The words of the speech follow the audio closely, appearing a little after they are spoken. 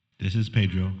This is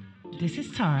Pedro, This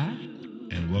is Tara.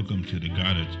 and welcome to the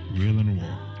Goddards Real and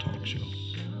Raw Talk Show.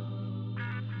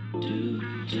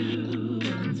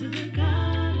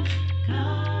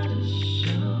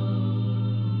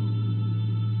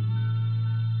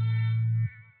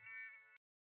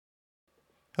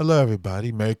 Hello,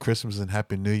 everybody. Merry Christmas and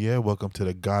Happy New Year. Welcome to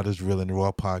the Goddards Real and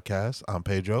Raw podcast. I'm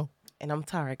Pedro. And I'm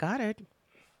Tara Goddard.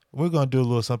 We're going to do a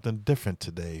little something different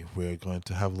today. We're going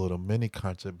to have a little mini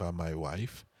concert by my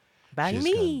wife. By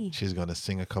me. She's going to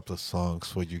sing a couple of songs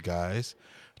for you guys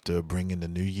to bring in the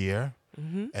new year.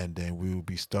 Mm-hmm. And then we will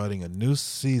be starting a new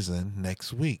season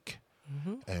next week.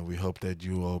 Mm-hmm. And we hope that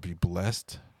you all be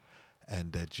blessed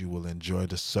and that you will enjoy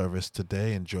the service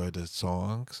today, enjoy the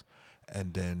songs.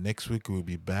 And then next week we'll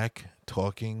be back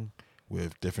talking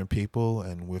with different people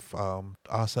and with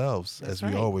ourselves, That's as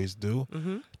right. we always do,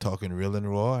 Mm-hmm. talking real and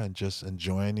raw and just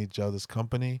enjoying each other's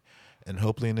company and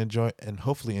hopefully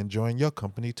enjoying your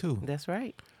company too. That's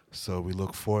right. So we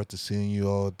look forward to seeing you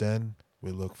all then.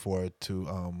 We look forward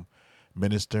to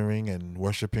ministering and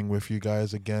worshiping with you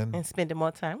guys again. And spending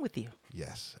more time with you.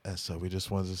 Yes. And so we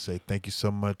just wanted to say thank you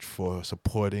so much for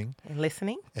supporting And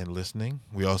listening. and listening.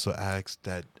 We also ask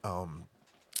that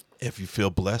if you feel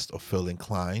blessed or feel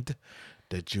inclined,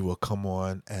 that you will come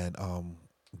on and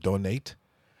donate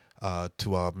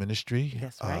to our ministry.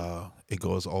 That's right. It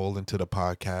goes all into the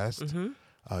podcast.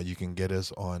 Mm-hmm. You can get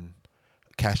us on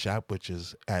Cash App, which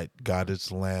is at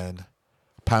Goddards Land,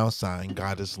 #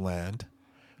 Goddards Land,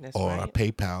 That's or right.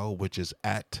 PayPal, which is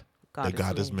at the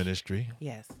Goddards Goddards Ministry.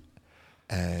 Yes.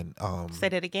 And Say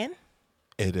that again.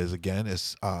 it is again,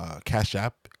 it's Cash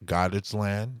App, Goddards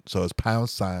Land. So it's #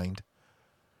 Goddards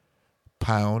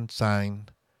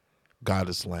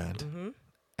Land. Mm-hmm.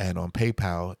 And on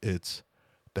PayPal, it's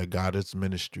the Goddards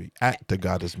Ministry, at the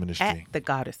Goddards Ministry. At the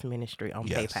Goddess Ministry on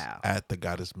Yes, PayPal. at the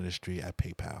Goddards Ministry at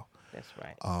PayPal. That's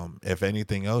right. If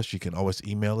anything else, you can always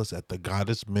email us at the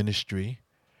Goddards Ministry,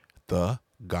 the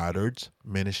Goddards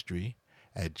Ministry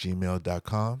at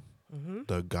gmail.com. Mm-hmm.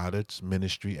 The Goddards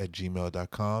Ministry at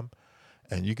gmail.com.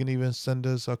 And you can even send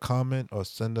us a comment or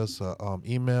send us an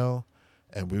email,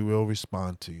 and we will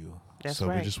respond to you. That's so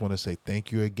right. we just want to say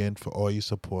thank you again for all your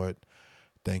support.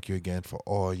 Thank you again for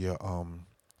all your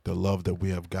the love that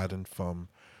we have gotten from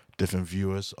different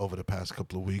viewers over the past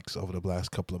couple of weeks, over the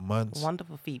last couple of months.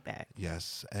 Wonderful feedback.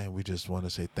 Yes, and we just want to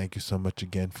say thank you so much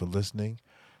again for listening.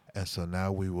 And so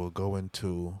now we will go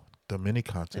into the mini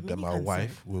concert that my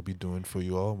wife will be doing for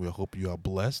you all. We hope you are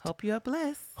blessed. Hope you are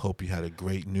blessed. Hope you had a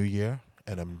great New Year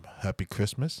and a happy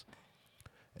Christmas.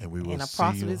 And we will And a see you.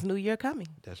 prosperous new year coming.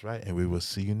 That's right. And we will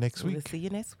see you next week. We'll see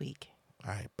you next week.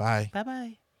 All right. Bye.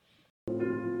 Bye-bye.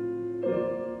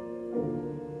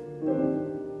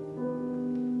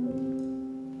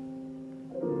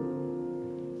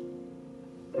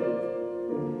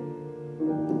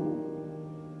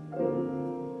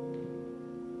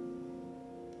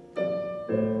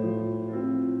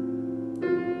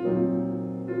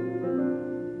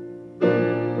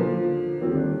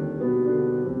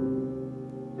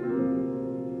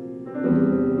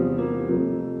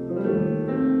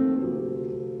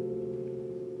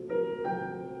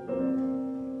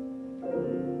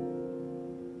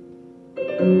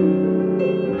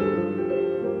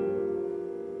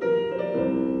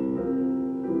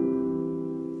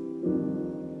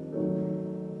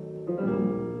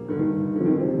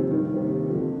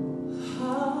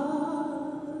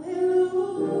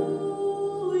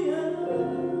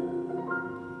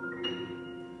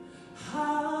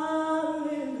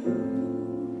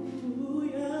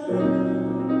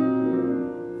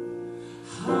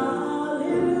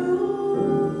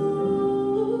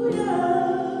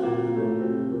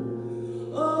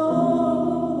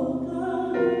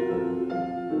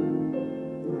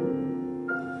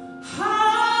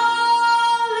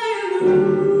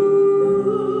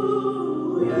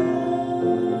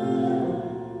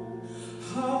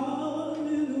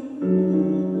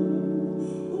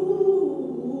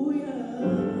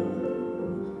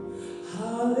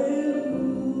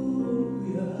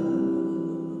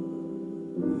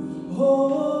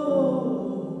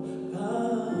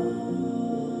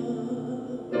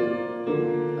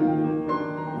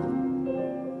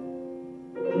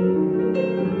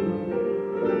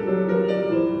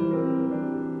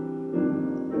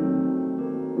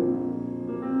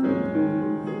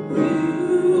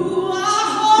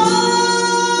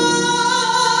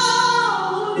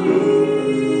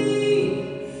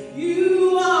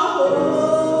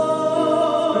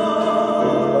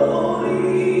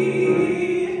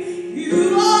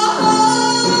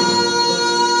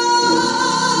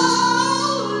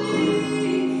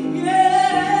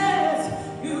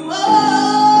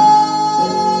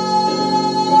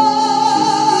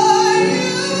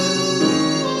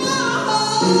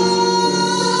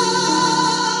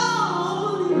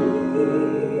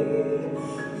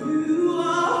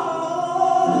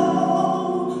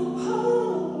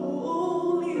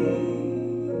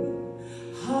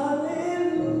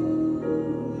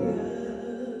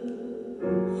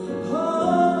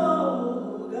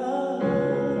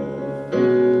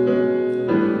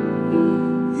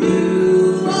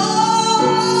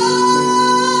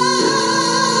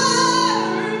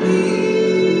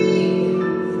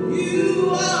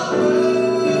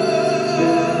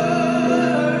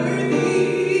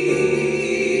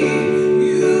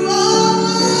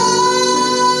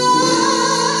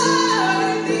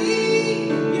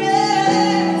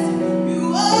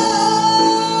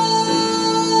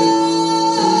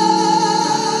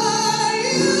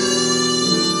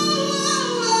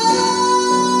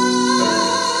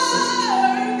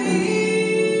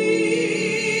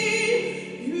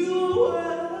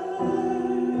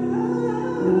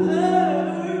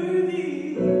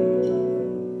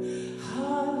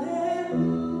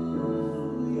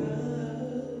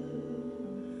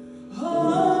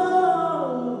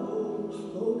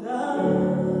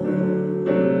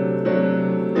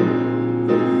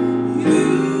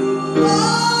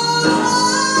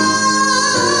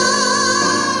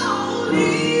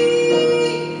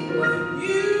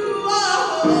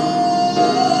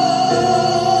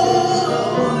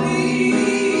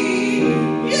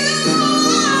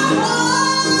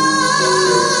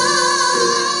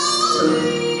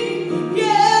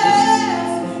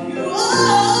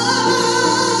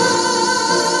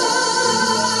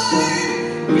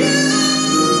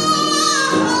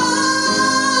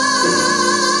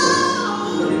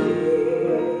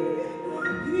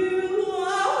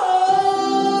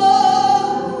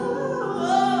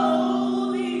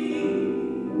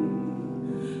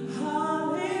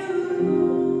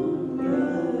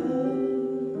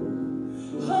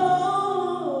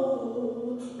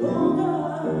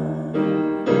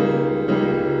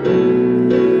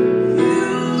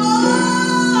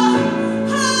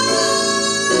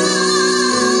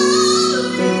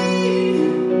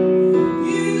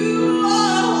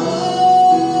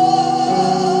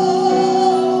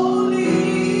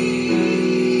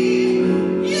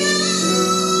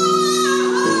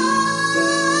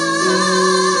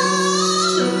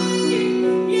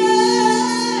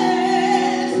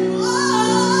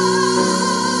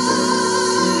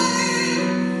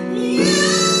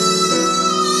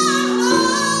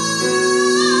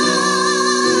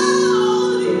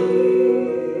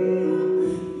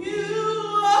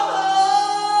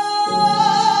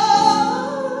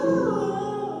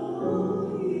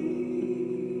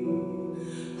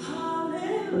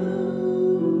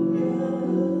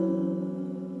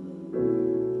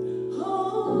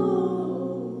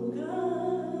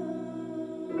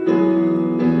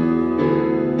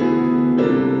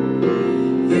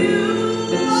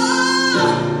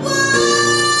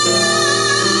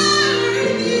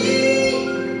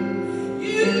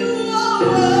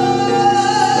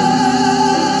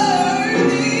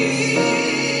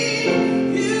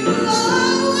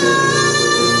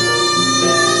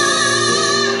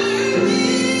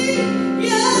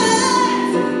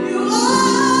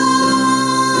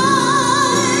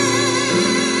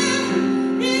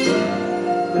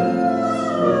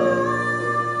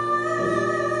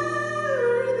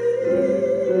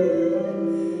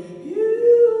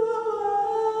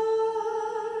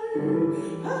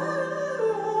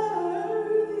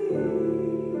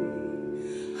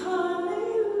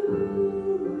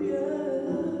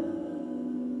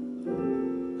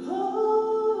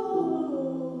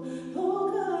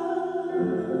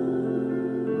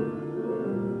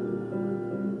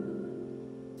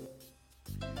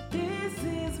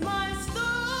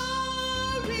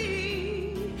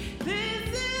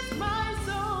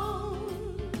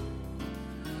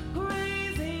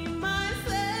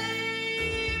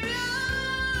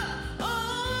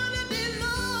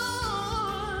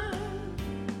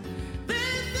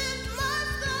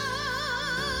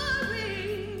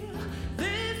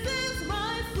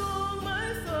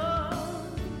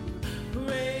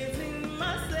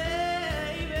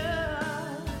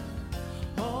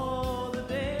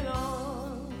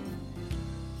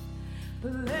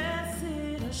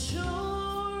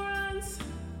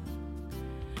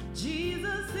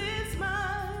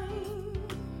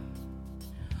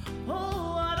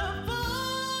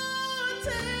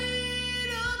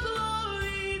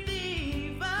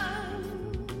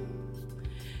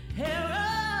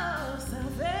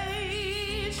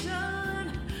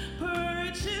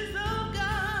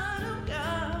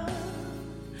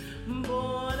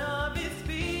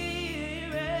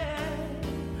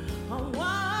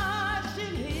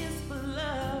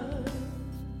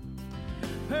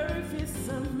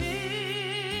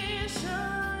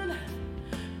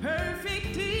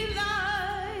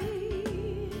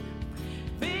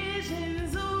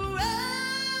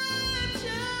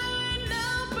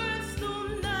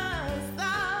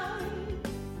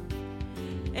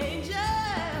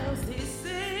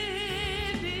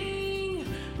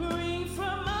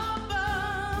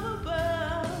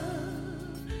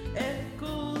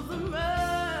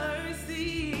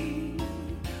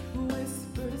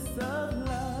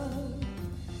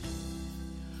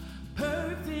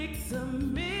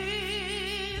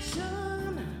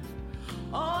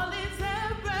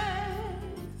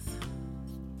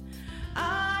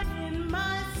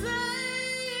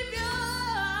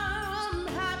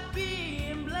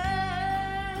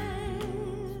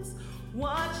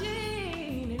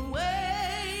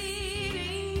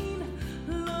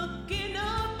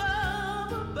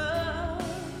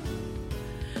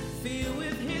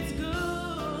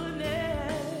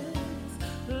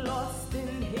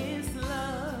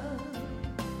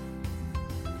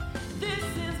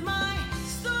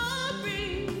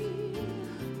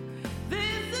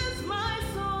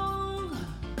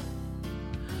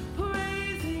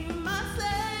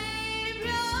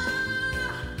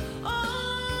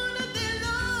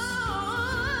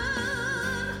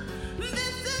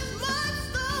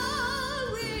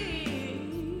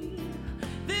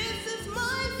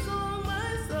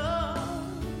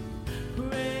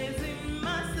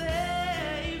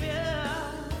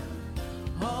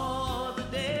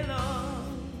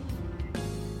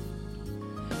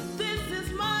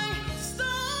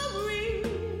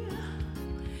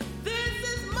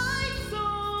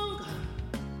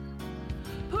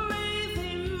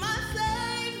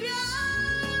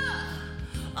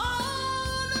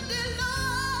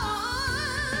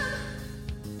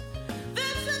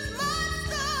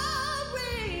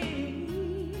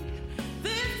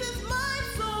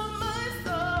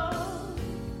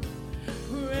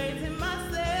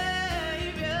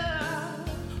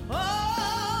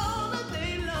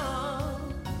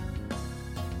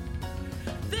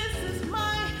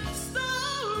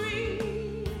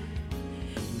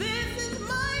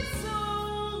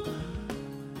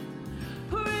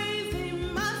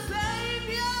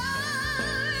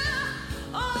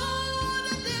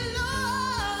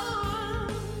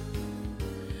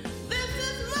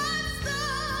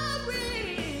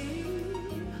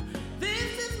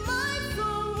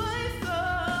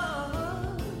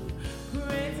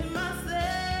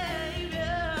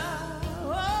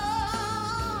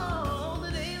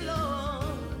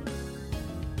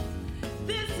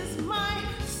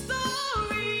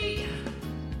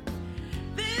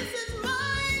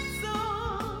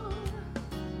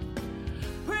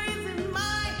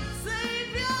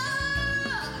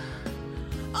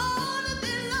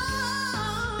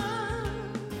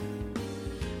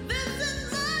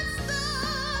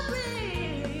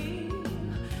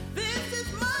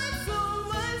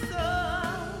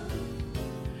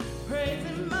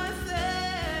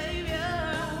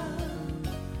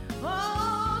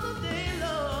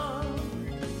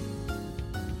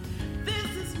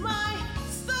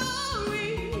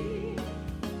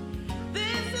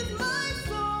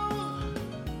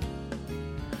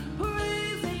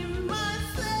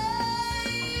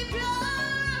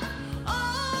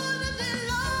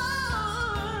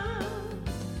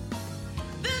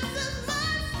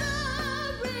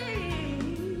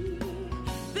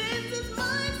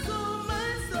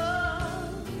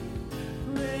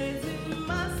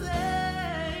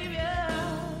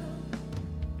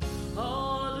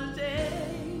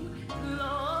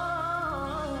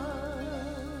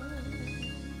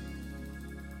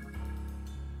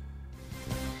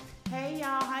 Hey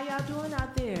y'all, how y'all doing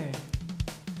out there?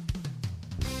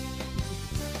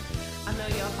 I know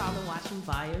y'all probably watching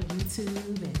via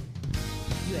YouTube and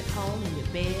you at home in your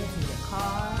bed, in your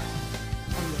car,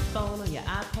 on your phone, on your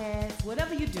iPads,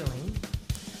 whatever you're doing.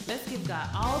 Let's give God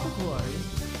all the glory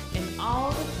and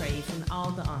all the praise and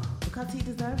all the honor because He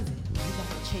deserves it. We got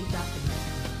to chase after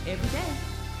Him every day.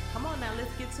 Come on now,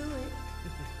 let's get to it.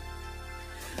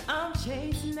 I'm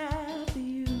chasing after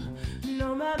you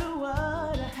no matter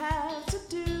what I have to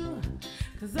do,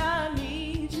 'cause I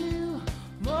need you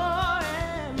more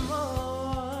and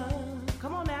more.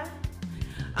 Come on now.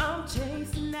 I'm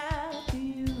chasing after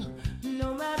you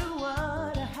no matter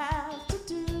what I have to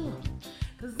do,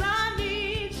 'cause I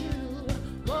need you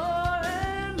more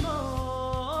and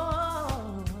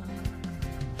more.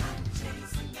 I'm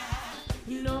chasing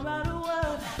after you no matter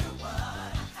what.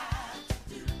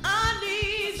 I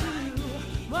need you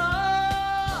more.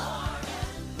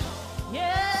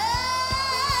 Yeah,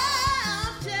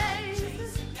 I'm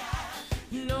chasing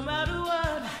no matter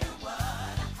what.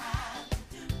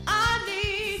 I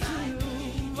need you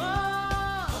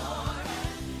more.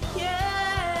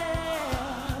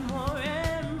 Yeah, more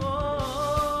and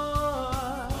more.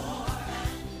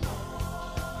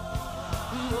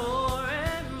 More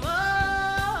and more.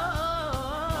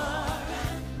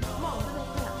 Come on, do that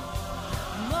now.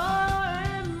 More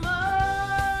and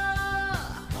more.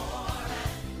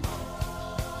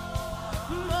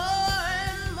 More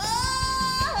and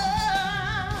more.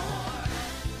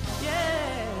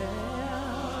 Yeah.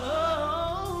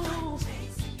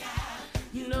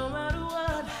 No matter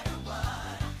what,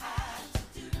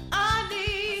 I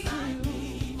need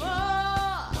you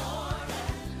more.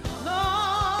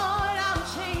 Lord, I'm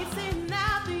chasing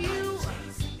after you.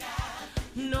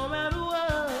 No matter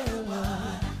what,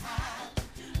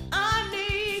 I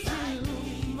need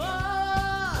you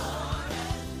more.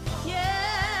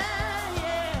 Yeah,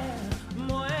 yeah,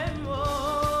 more and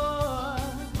more.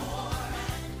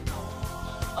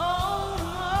 Oh,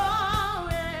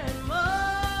 more and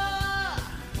more.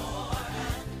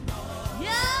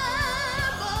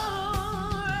 Yeah,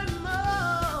 more and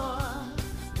more.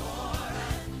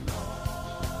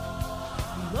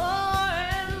 More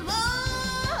and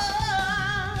more.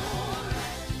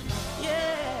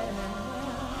 Yeah.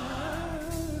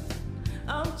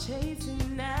 I'm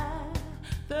chasing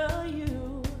after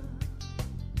you.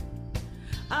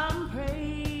 I'm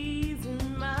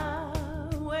praising my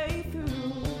way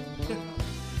through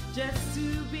just to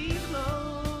be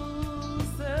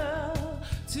closer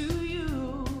to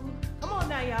you. Come on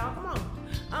now, y'all. Come on.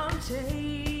 I'm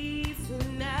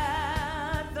chasing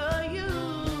after you.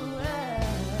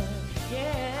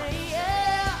 Yeah,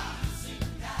 yeah.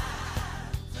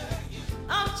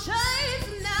 I'm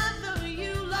chasing after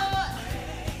you, Lord.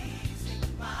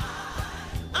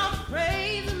 I'm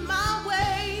praising my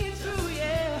way through,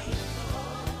 yeah.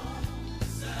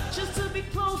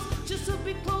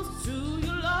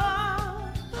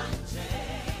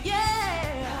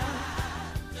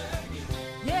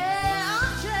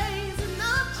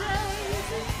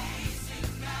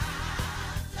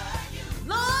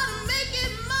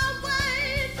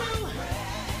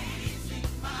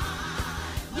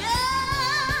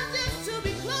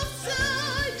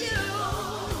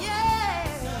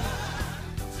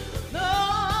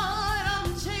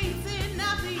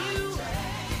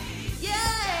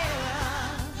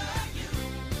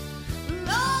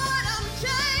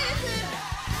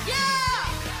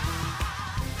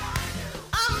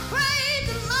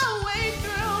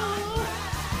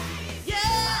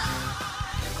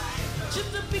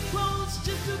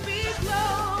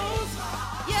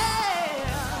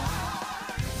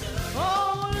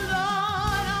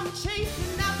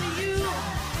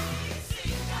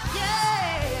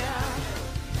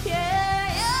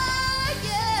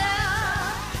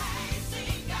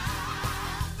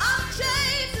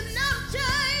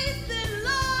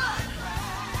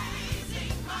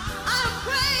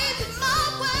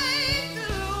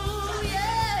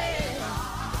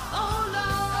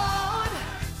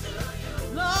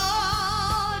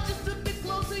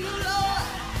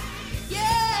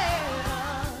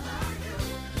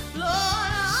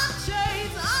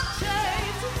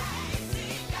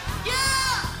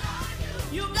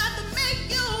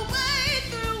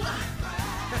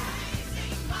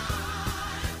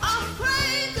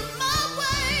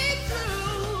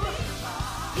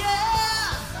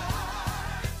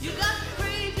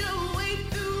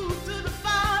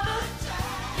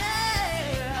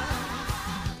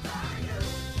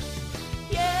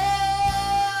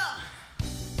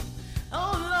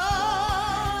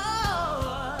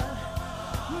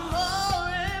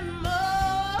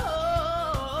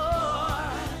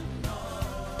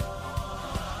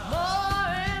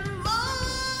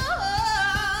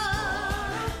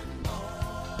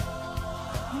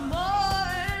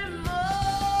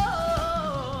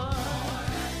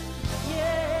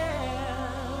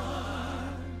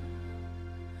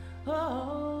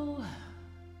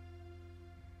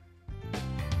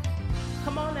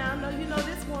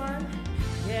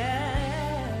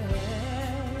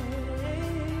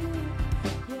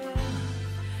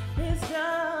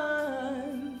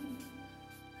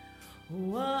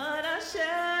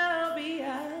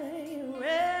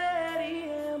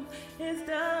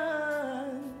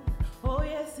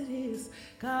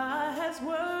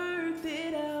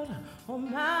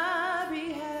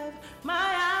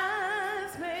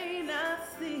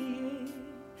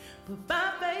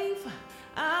 By faith,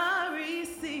 I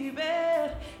receive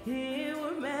it. It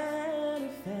will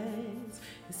manifest.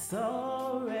 It's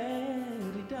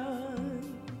already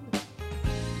done.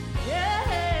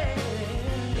 Yeah,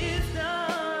 it's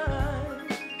done.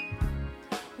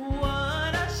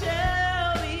 What I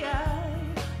shall be, I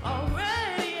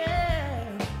already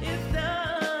am. It's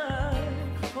done.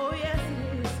 Oh yes,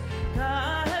 it is.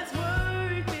 God has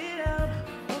worked it out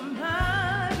on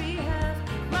my behalf.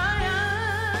 My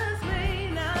eyes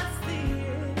may not see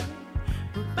it,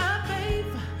 but by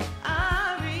faith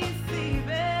I receive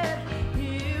it.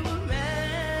 It will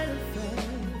manifest.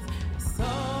 It's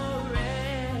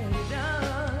already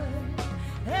done.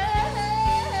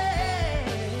 Hey,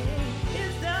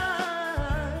 it's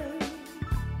done.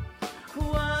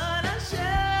 What I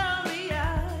shall be, I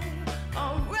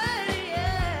already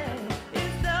am.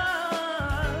 It's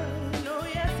done. Oh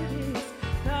yes, it is.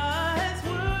 God has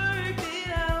worked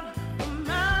it out on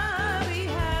my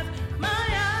behalf. My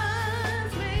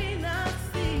eyes may not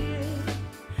see it,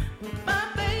 but by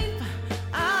faith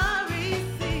I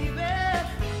receive it.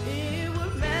 It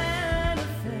will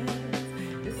manifest.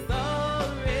 It's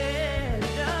already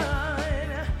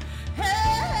done.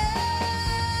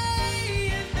 Hey,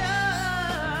 it's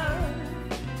done.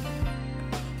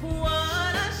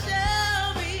 What I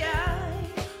shall be, I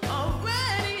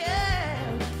already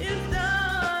am. It's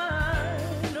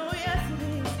done. Oh yes, it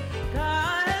is.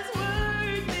 God has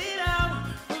worked it out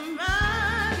on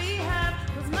my behalf.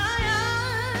 'Cause my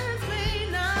eyes may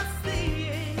not see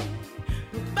it,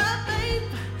 but by faith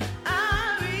I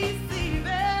receive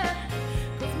it.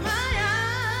 'Cause my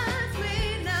eyes may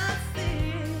not see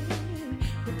it,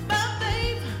 but by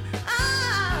faith I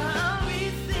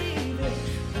receive it.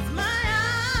 'Cause my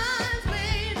eyes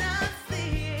may not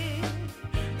see it,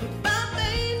 but by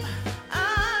faith I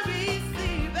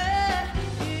receive it.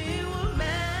 It will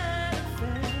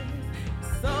manifest.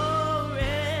 It's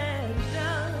already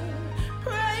done.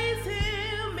 Praise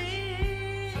Him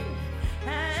in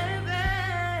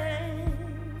advance.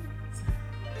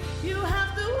 You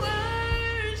have to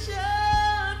worship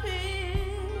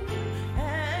in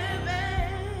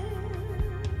advance.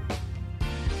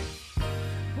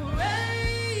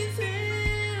 Praise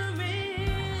Him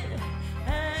in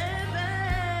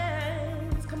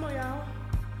advance. Come on, y'all.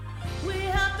 We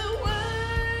have to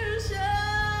worship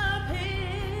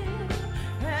Him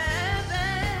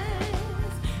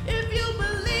advance. If you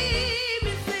believe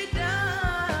it, say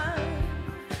done,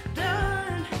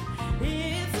 done.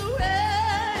 It's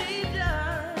already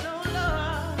done, oh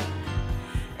Lord.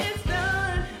 It's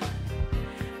done.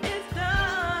 It's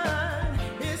done.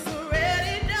 It's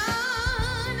already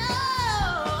done.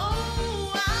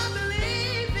 Oh, I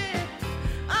believe it.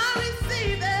 I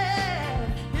receive it.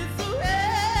 It's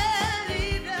already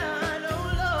done, oh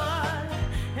Lord.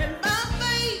 And by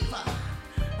faith,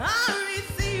 I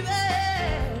receive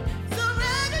it. It's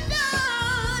already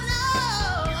done.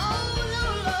 Oh,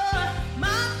 Lord.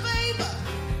 My favor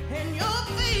and your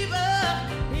favor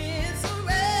is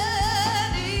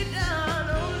already done,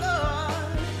 oh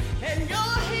Lord. And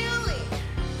your healing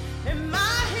and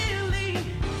my healing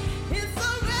is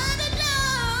already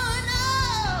done.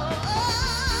 Oh,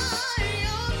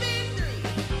 your victory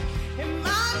and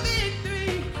my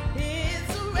victory is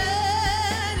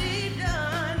already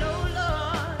done, oh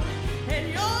Lord. And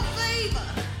your favor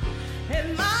and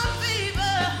my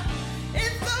favor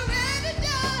is already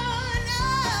done.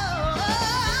 Oh,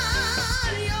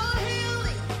 your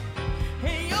healing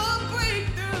and your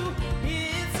breakthrough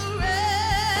is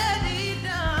already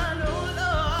done, oh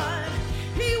Lord.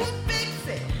 He will fix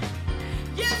it.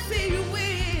 Yes, He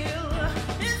will.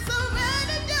 It's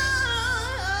already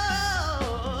done.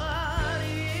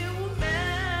 It will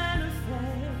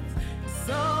manifest. It's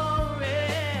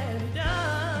already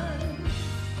done.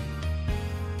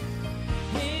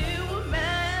 It will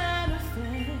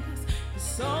manifest.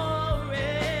 It's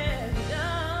already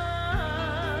done.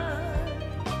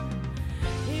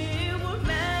 It will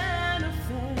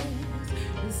manifest.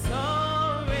 It's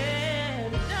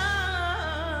already done.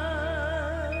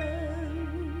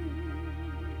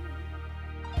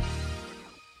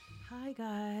 Hi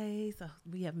guys,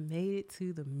 we have made it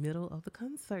to the middle of the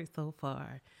concert so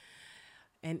far,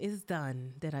 and it's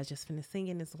done. That I just finished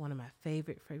singing is one of my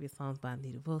favorite songs by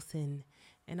Anita Wilson,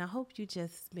 and I hope you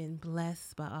just been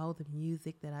blessed by all the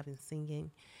music that I've been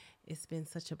singing. It's been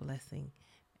such a blessing,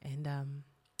 and the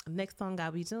next song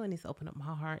I'll be doing is Open Up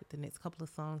My Heart. The next couple of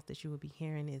songs that you will be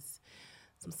hearing is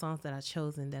some songs that I've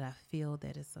chosen that I feel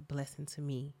that is a blessing to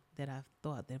me, that I've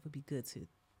thought that would be good to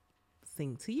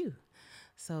sing to you.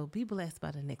 So be blessed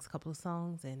by the next couple of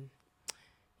songs, and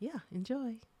yeah,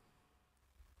 enjoy.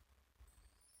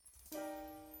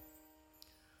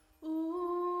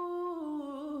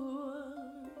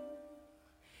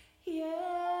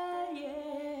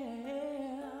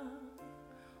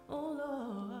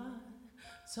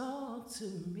 to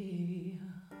me.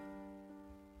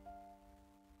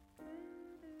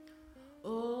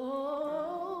 Oh,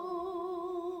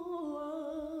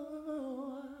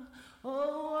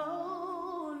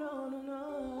 no, no, no.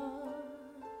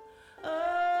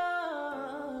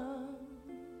 Oh,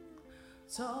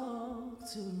 talk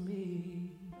to me.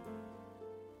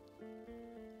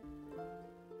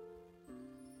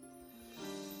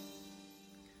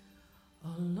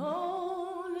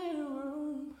 Alone in a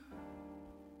room,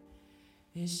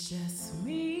 it's just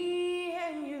me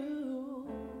and you.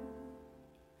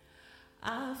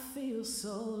 I feel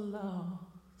so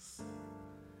lost,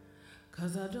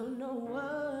 'cause I don't know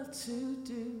what to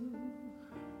do.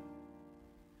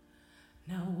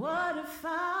 Now what if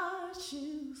I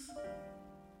choose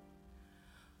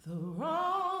the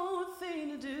wrong thing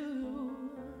to do?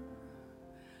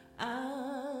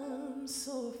 I'm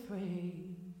so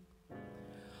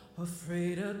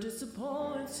afraid of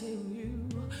disappointing you.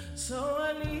 So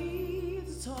I need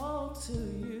to talk to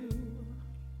you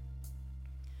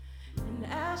and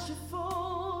ask you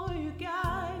for your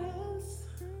guidance,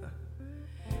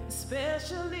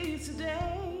 especially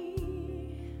today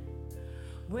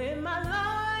when my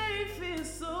life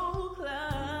is so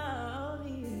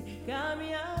cloudy. Got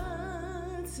me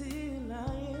until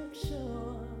I am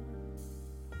sure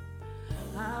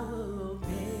I will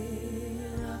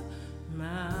open up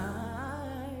my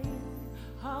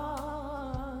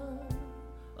heart.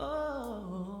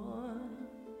 Oh,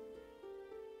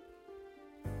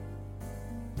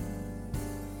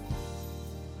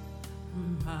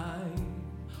 my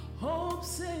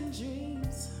hopes and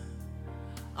dreams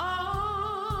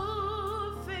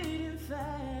are fading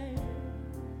fast.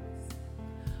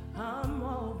 I'm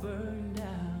all burned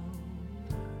out.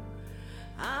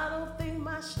 I don't think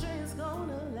my strength's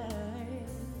gonna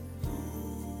last.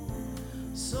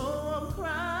 So I'm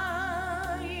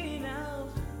crying out.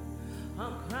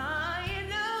 I'm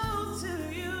crying out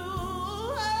to you.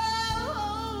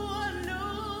 Oh, I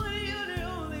know you're the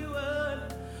only one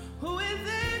who is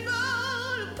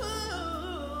able to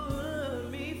put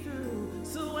me through.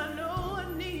 So I know I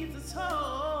need to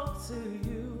talk to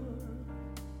you,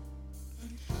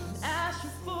 ask you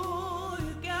for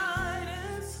your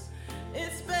guidance,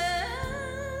 especially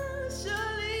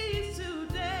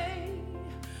today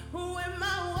when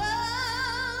my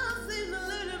world seems a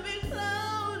little bit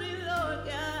cloudy. Lord,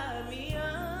 guide me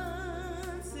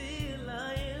until I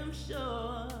am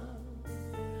sure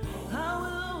I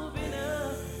will open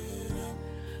up.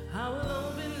 I will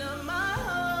open up my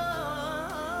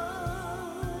heart.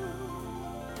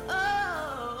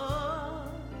 Oh,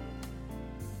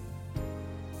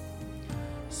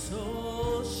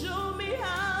 so show me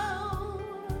how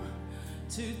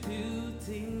to do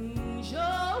things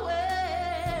your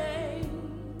way.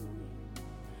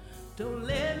 Don't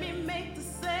let me make the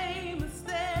same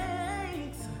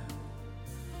mistakes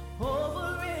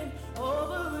over and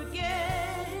over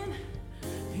again.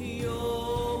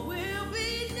 Your will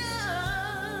be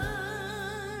done,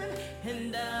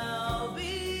 and I'll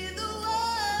be the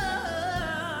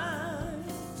one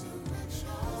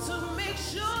to make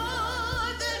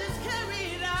sure that it's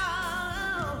carried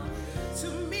out. To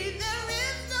me, there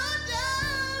is no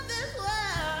doubt. That's why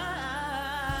I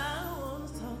want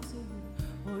to talk to you.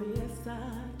 Oh, yes, I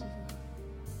do.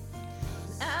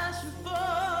 Ask you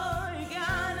for your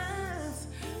guidance,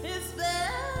 especially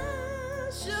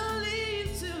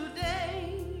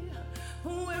today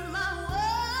when my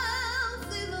world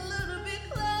seems a little bit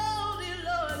cloudy.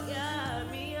 Lord, guide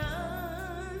me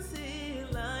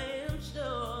until I am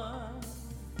sure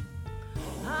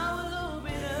I will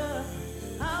open up.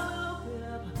 I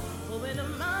will open up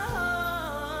my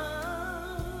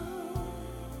heart.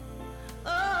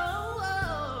 Oh,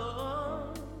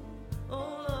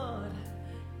 Lord,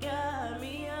 guide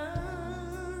me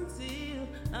until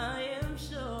I am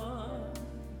sure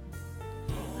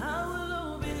I will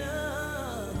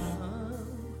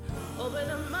open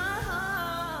up my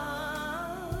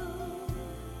heart.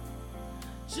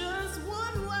 Just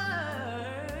one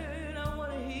word I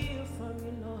want to hear from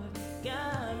you, Lord.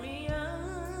 Guide me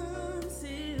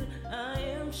until I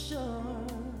am sure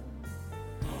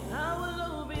I will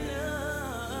open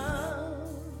up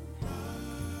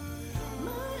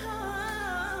my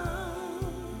heart.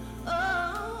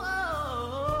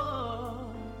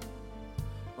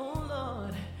 Oh,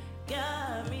 Lord,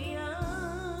 guide me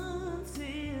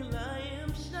until I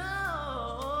am sure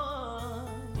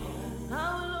I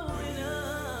will open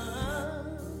up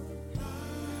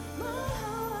my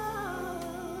heart.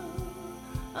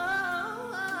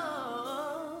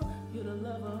 Oh, you're the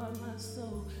lover of my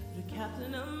soul, you're the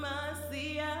captain of my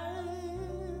sea. I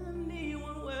need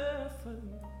one word from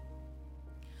you.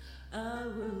 I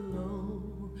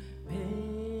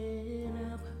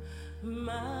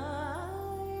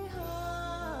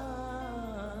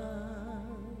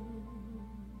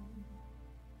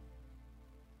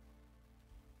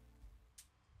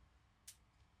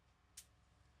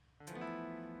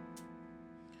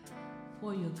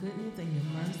for your goodness and your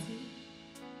mercy,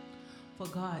 for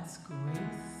God's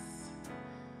grace,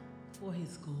 for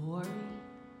His glory.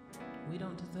 We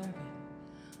don't deserve it,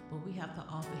 but we have to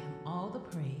offer Him all the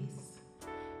praise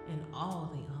and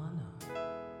all the honor.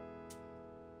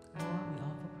 Lord, we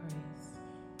offer praise.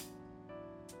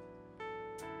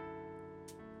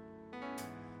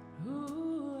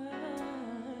 Ooh,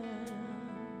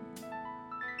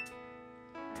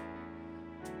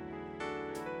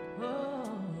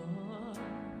 oh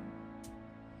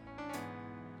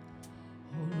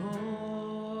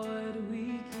Lord, we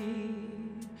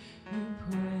give you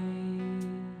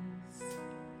praise.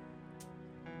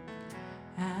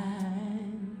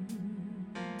 And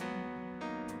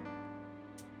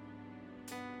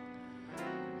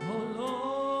oh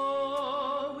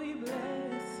Lord, we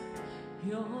bless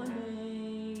your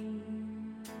name.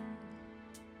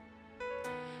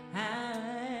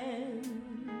 And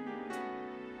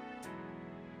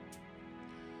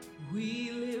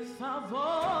we lift our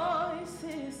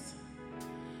voices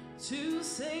to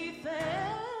say thank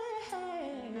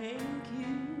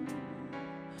you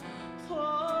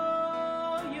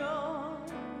for your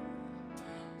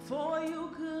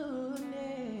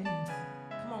goodness.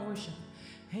 Come on, worship.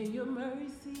 And your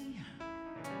mercy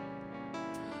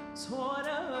toward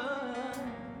us.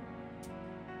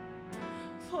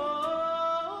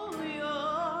 For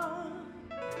your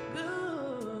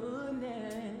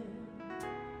goodness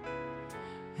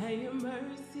and your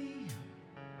mercy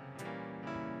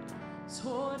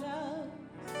toward us,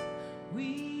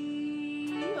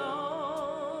 we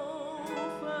offer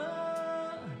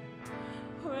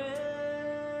praise.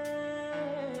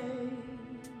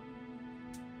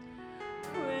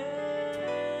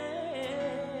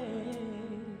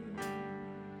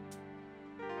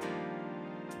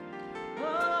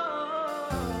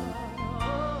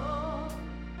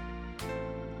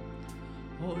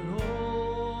 Oh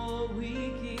Lord, we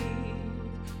give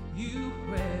you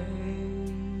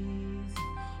praise.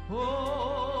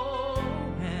 Oh,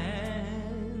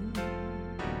 and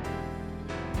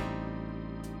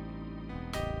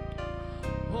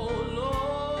oh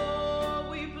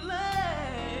Lord, we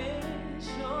bless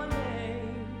your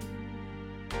name.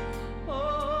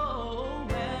 Oh,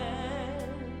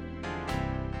 and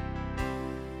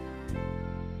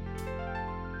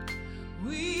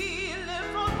we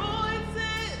lift our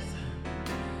voices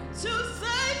to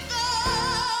say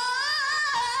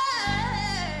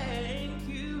thank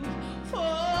you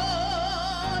for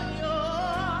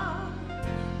your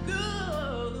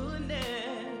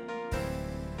goodness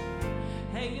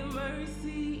and your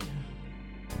mercy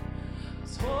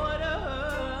toward us.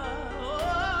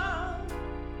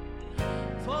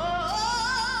 For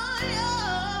your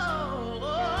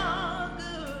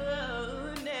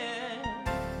goodness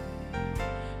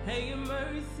and your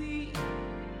mercy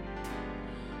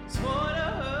toward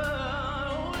us.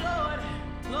 Oh Lord,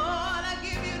 Lord, I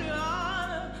give you the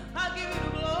honor, I give you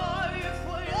the glory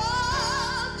for your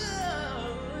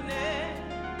goodness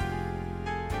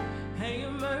and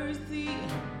your mercy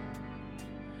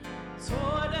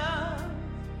toward us.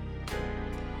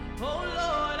 Oh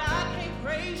Lord, I can't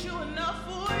praise you enough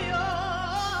for your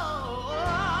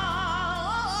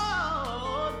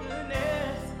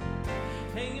goodness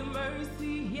and your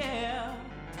mercy, yeah.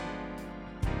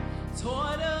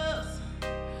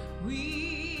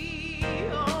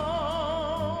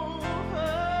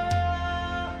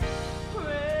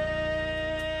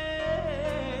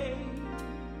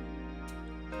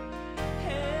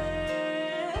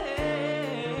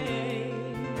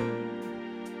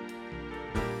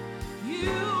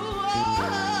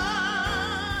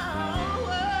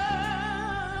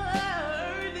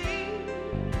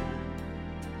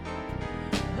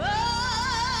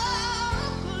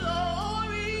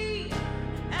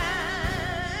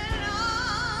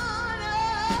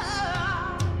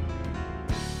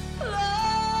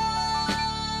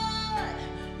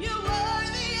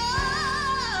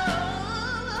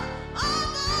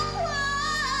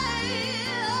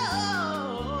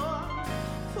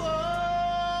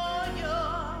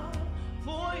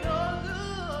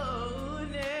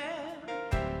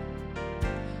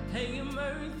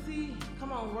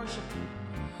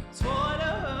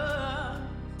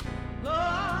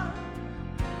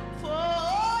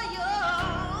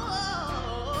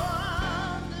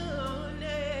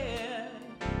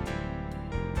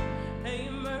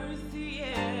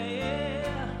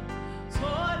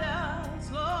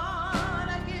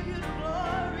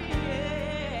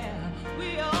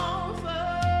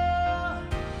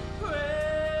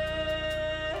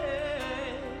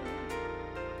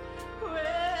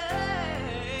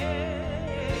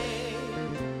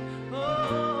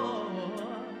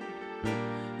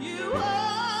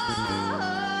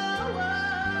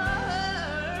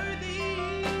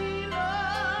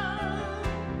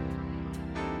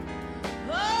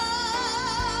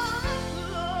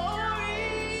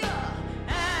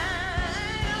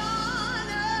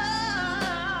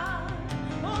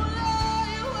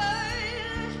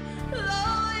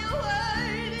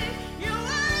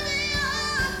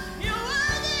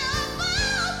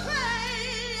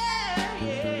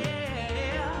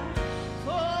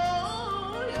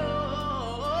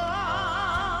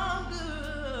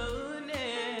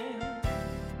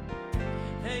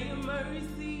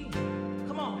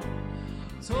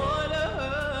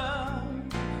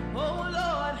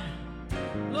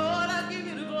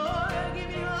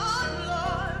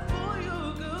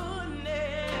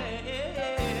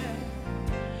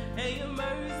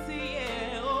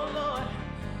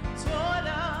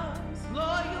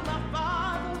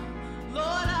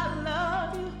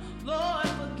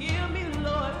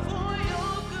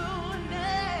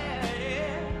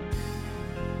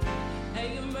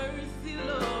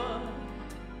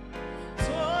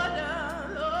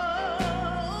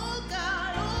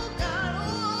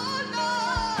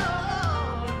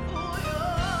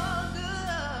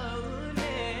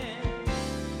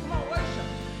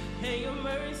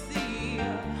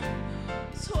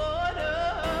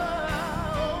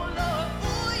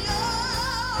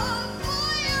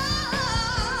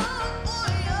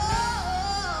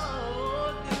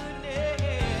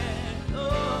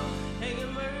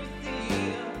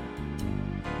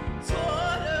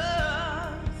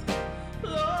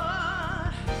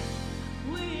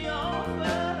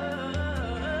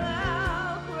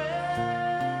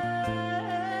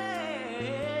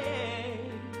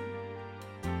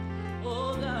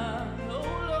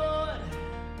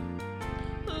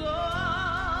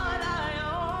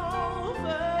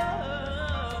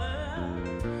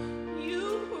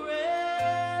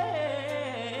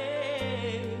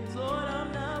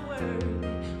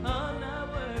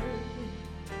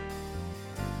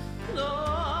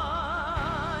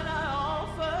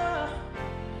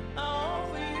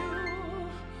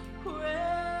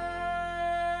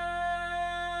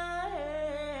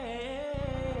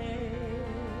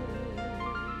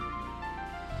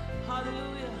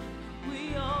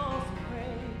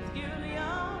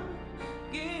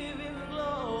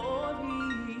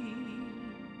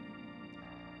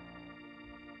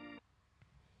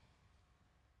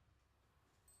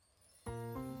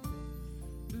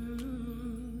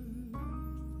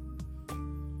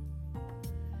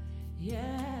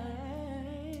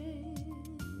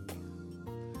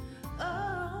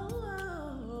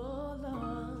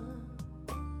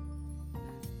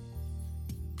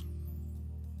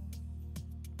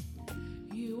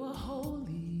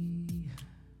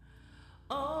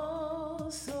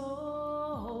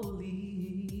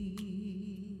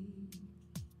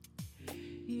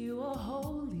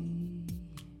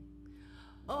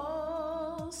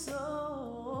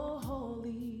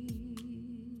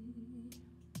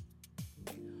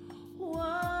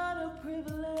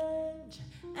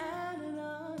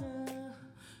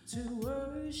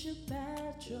 worship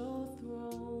at your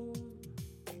throne,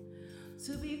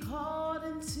 to be called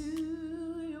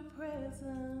into your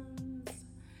presence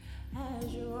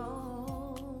as your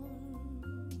own.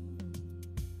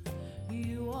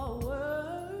 You are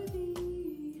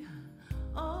worthy,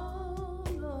 oh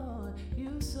Lord,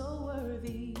 you so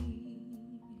worthy.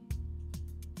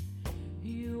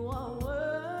 You are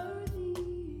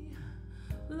worthy,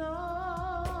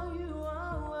 Lord, you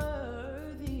are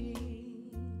worthy.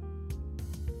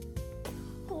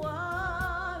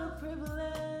 What a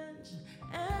privilege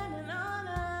and an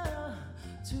honor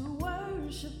to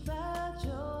worship at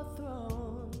your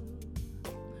throne,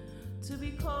 to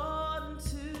be called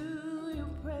into your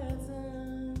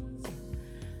presence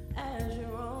as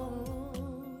your own.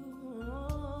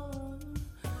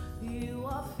 You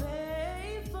are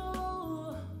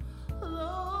faithful,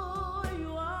 Lord,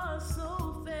 you are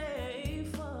so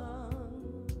faithful.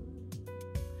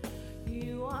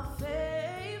 You are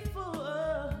faithful,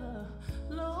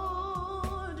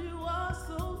 Lord, you are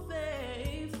so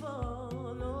faithful,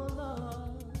 oh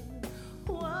Lord.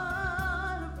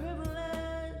 What a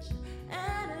privilege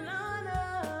and an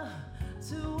honor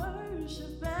to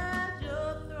worship at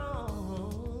your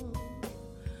throne,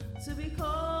 to be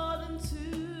called into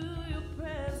your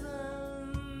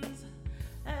presence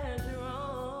as your own.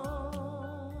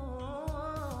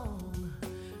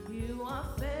 You are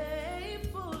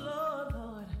faithful, Lord,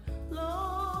 Lord,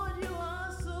 Lord, you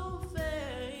are so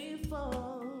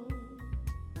faithful.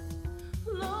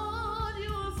 Lord,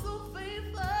 you are so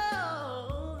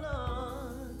faithful,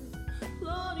 Lord,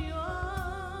 Lord, you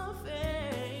are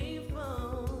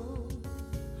faithful.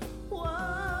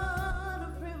 What a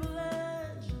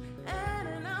privilege and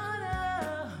an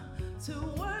honor to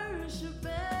worship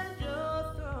at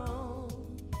your throne,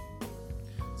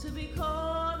 to be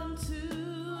called into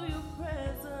your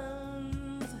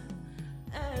presence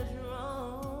as your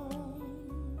own.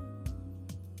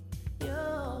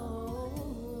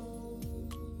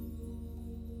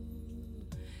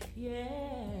 Yeah.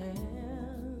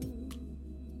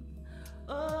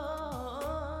 Oh,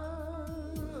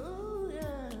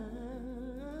 yeah.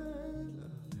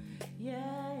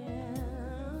 Yeah, yeah.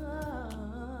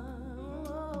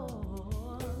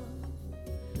 Oh.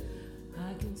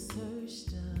 I can search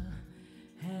the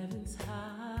heavens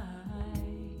high,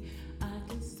 I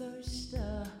can search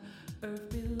the earth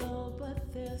below,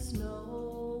 but there's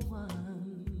no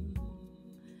one.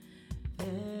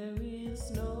 There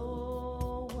is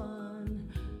no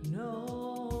one,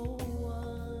 no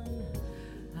one.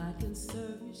 I can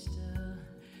search the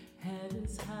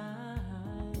heavens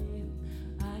high,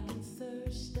 I can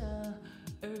search the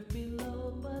earth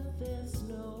below, but there's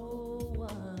no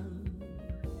one.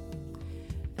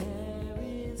 There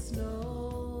is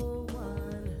no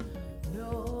one,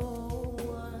 no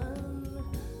one,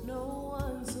 no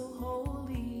one so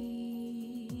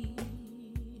holy,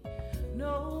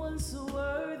 no one so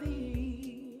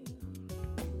worthy,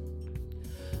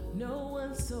 no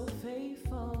one so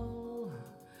faithful,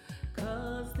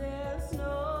 'cause there's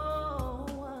no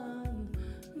one,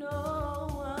 no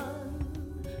one,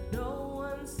 no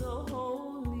one so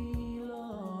holy,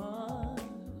 Lord,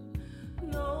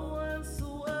 no one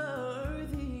so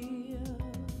worthy,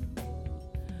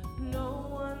 no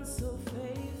one so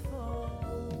faithful,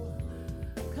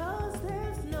 'cause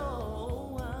there's no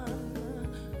one,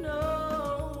 no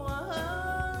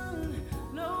one,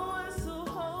 no one so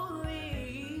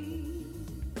holy,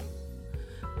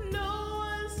 no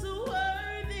one so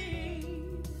worthy,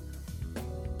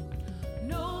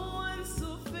 no one so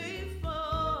faithful,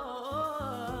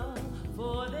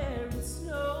 for there is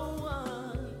no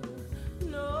one,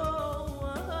 no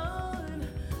one,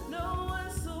 no one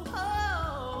so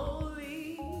holy,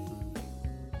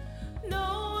 no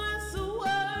one so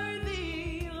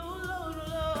worthy, Lord, Lord,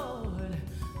 Lord,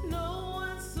 no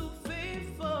one so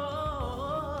faithful,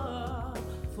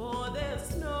 for there's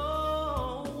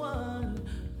no one,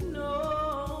 no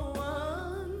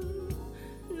one,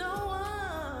 no one.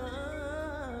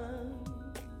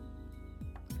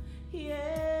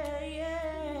 Yeah,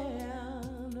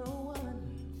 yeah,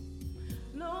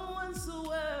 no one so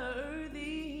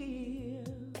worthy.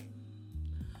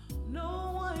 No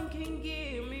one can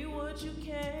give me what you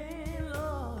can,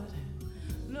 Lord.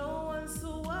 No one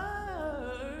so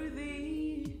worthy.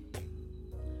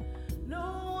 No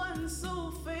one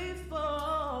so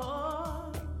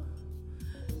faithful.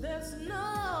 There's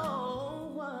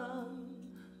no one.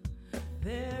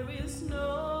 There is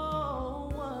no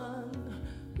one,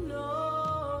 no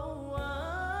one.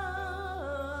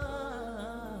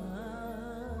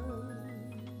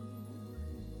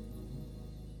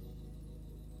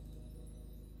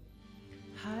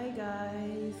 Hi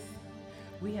guys,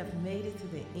 We have made it to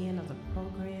the end of the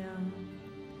program,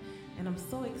 and I'm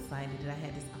so excited that I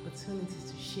had this opportunity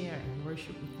to share and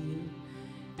worship with you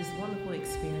this wonderful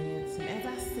experience. And as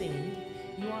I sing,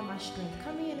 you are my strength.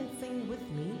 Come in and sing with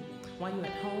me while you're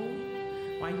at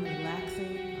home, while you're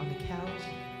relaxing on the couch,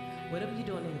 whatever you're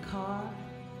doing in the car,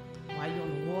 while you're on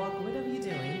the walk, whatever you're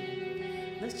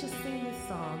doing. Let's just sing this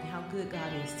song, How Good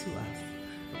God Is to Us,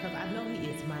 because I know He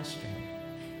is my strength,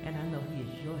 and I know He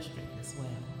is your strength as well.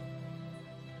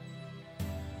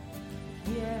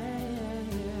 Yeah, yeah,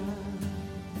 yeah.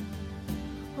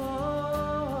 Oh,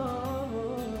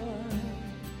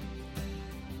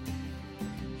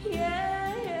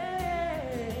 yeah, yeah.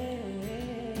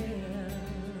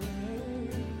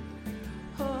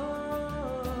 Oh,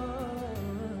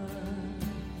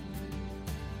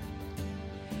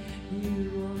 you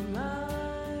are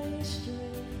my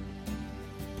strength,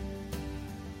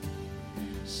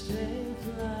 strength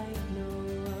like no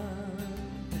other.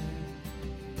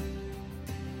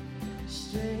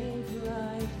 Strength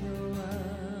like no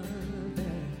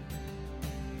other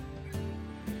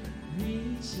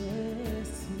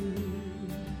reaches me.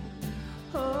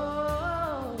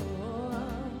 Oh,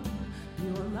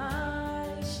 you're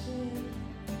my strength,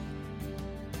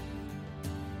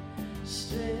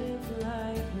 strength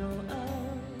like no other.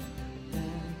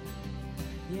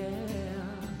 Yeah,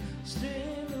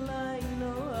 strength like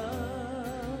no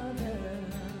other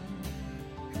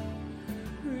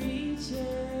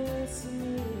reaches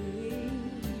me.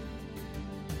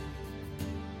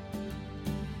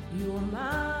 You are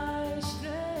my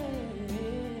strength,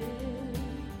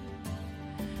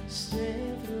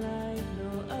 strength like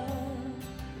no other.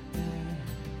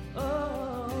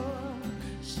 Oh,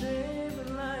 strength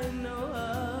like no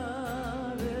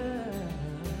other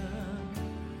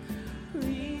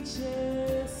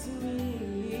reaches me.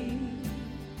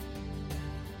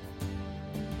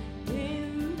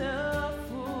 In the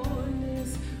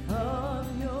fullness of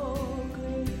your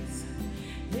grace,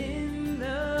 in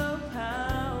the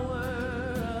power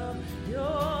of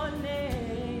your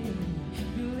name,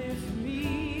 you lift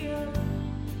me up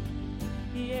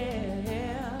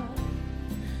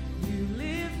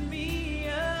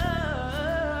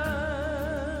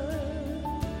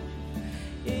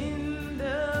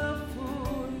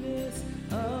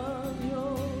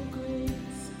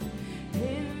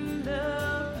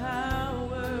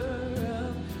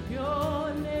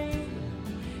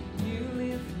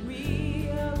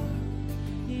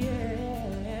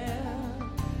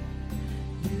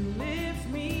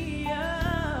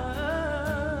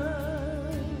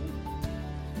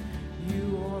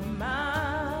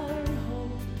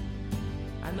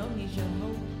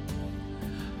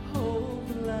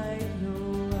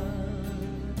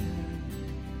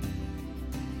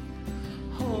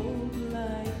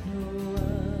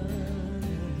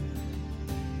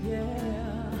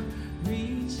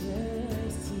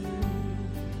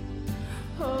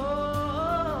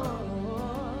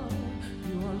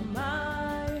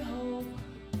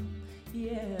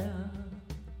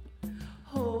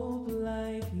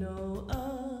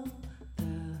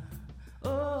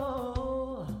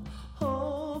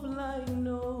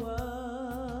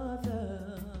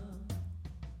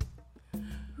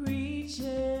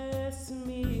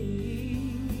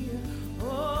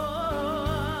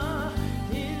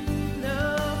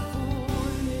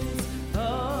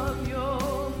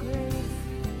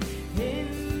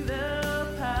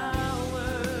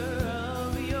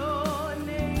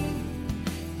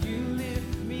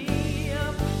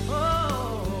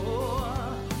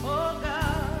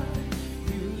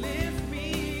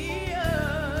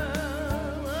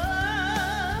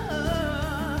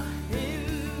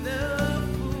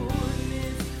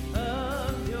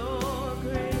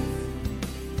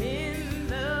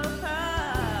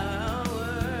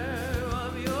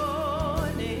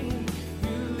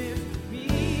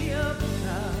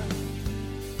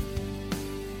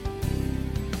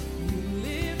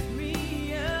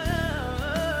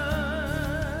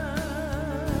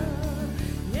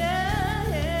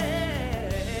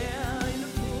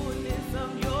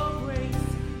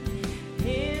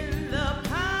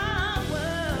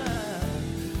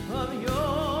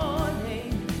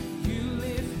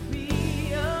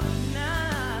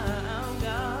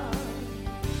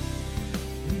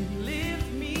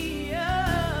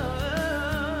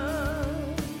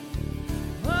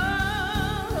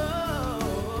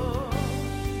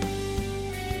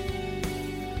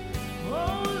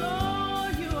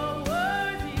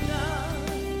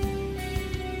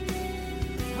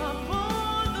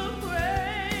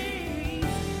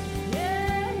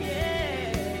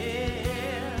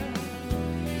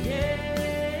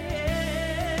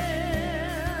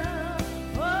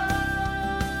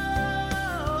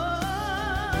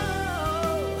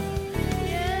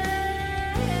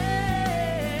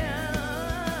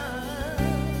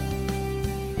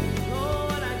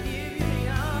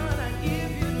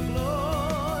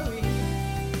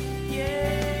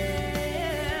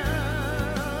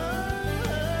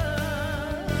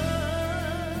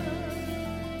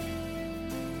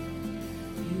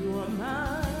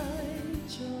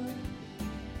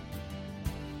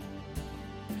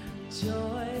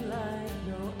Joy like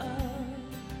no other.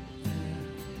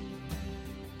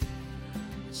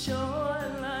 Joy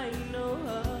like no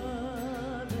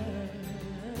other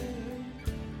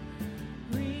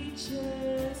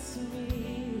reaches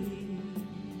me.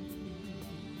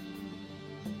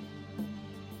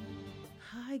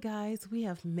 Hi guys, we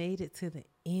have made it to the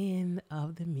end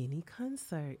of the mini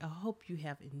concert. I hope you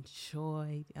have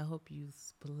enjoyed. I hope you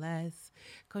blessed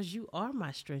because you are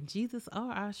my strength. Jesus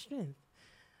are our strength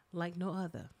like no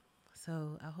other.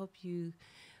 So I hope you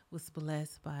was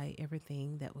blessed by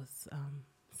everything that was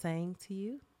saying to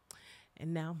you.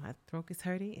 And now my throat is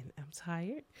hurting and I'm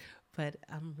tired, but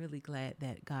I'm really glad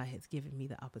that God has given me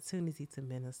the opportunity to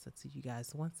minister to you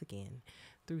guys once again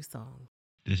through song.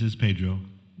 This is Pedro,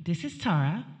 This is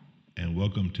Tara. and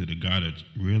welcome to the Goddards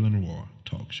Real and Raw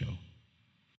talk show.